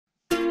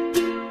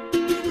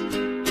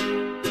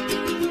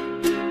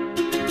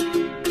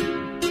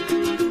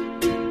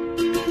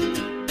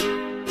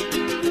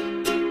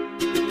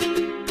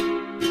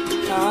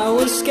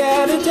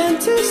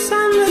apprentice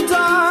and the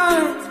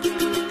dark.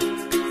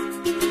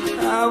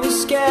 I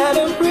was scared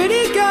of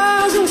pretty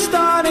girls and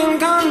starting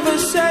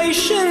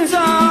conversations.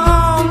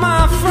 All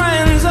my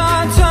friends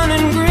are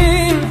turning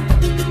green.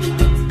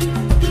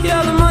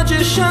 Yeah, the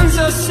magician's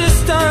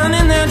assistant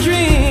in their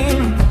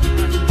dream.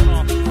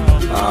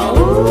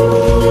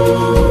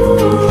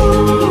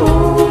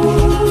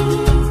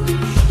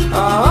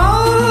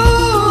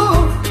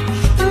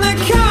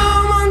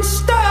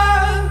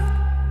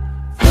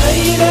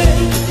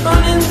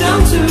 Running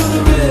down to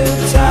the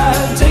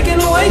riptide,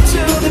 taken away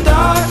to the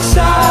dark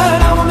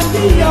side. I wanna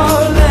be your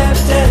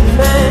left-hand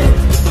man.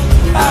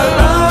 I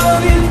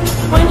love you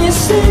when you're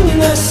singing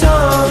that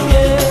song,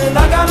 and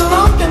I got a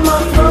lump in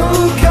my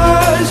throat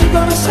 'cause you're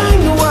gonna sing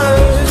the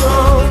words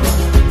wrong.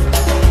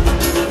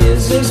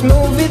 Is this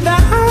movie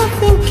that I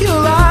think you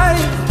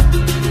like?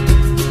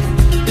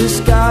 This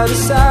guy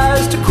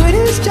decides to quit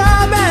his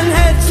job and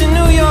head to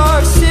New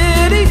York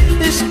City.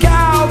 This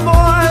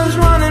cowboy's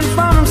running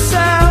from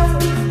himself.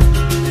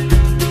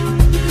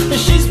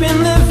 She's been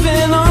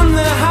living on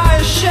the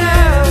highest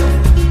shelf.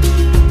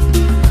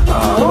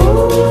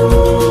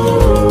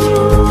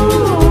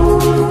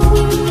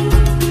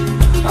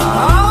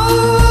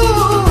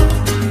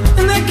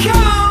 And they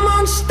come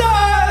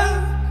unstuck.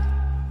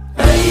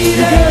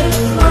 Lady,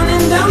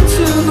 running down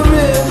to the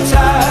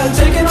riptide,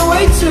 taken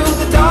away to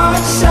the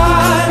dark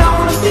side. I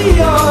wanna be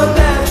your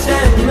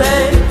left-hand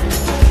man.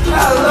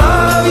 I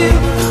love you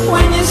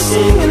when you're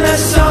singing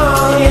that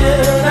song,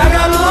 and I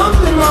got a lump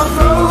in my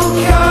throat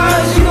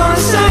 'cause you're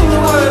gonna sing the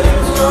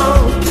words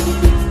wrong.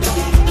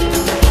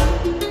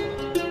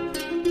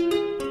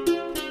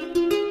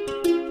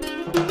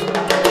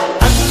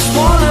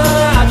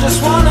 I just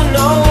wanna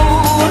know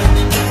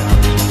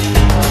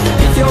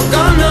if you're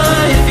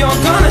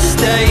gonna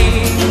stay.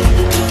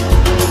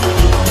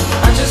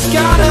 I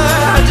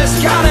just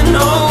gotta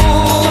know.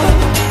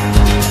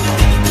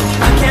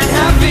 I can't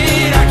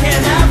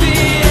have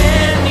it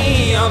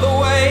any other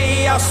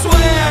way. I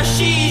swear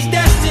she's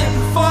destined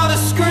for the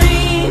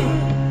screen.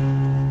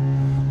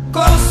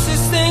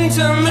 Closest thing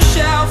to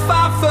Michelle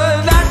Pfeiffer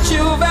that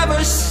you've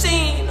ever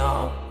seen.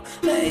 Oh,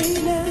 lady,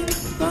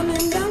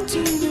 running down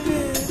to the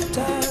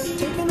riptide,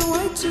 taken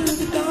away to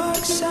the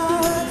dark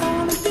side. I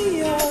wanna be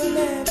your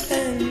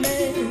left-hand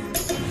man.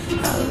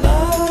 I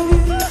love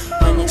you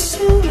when you're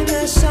singing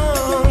that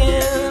song,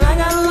 and I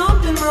got a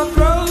lump in my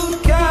throat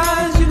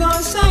 'cause you're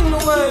gonna sing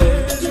the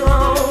words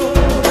wrong.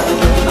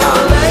 Oh,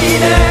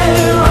 lady,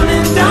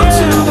 running down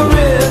to the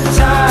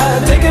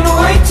riptide, taken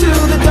away to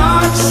the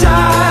dark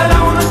side. I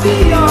wanna be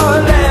your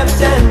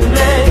left-hand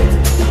man.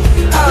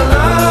 I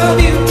love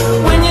you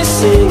when you're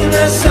singing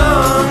that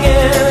song,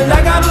 and I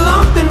got a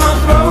lump in my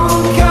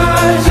throat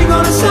 'cause you're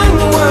gonna sing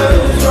the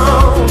words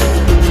wrong.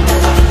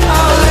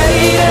 Oh,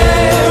 lady,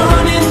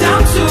 running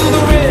down to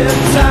the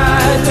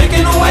riptide,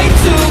 taken away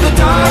to the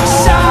dark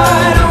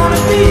side. I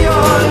wanna be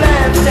your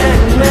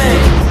left-hand man.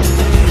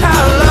 I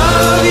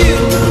love you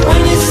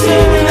when you're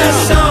singing that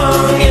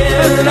song,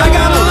 and I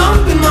got a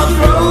lump in my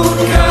throat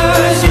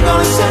 'cause you're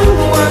gonna sing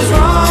the words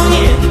wrong.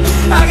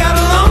 Yeah, I got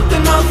a lump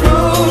in my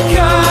throat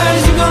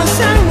 'cause you're gonna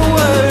sing the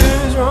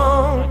words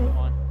wrong.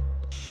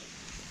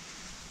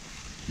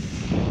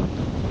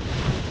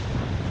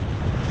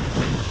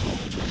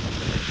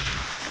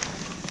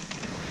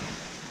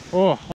 Oh.